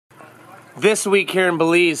This week here in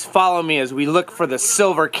Belize, follow me as we look for the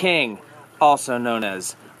Silver King, also known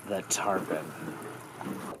as the tarpon.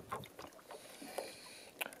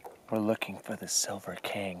 We're looking for the Silver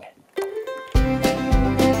King.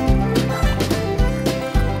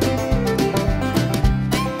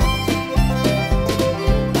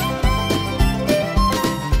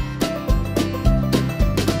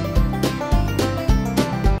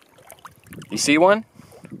 You see one?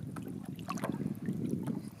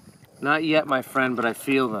 Not yet, my friend, but I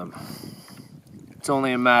feel them. It's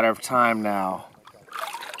only a matter of time now.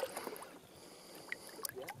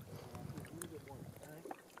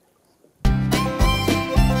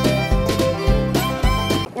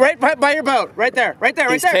 Right by your boat, right there, right there,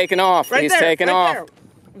 right He's there. taking off. Right He's there, taking right off. there.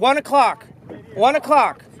 1 o'clock. 1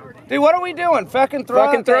 o'clock. Dude, what are we doing? Fucking throw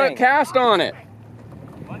Fucking it. throw it, cast on it.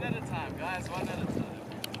 One at a time, guys. One at a time.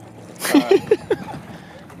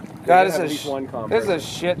 God, this is a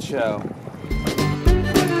shit show.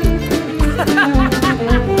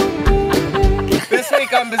 This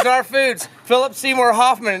week on Bizarre Foods, Philip Seymour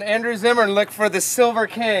Hoffman and Andrew Zimmern look for the Silver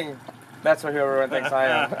King. That's what everyone thinks I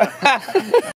am.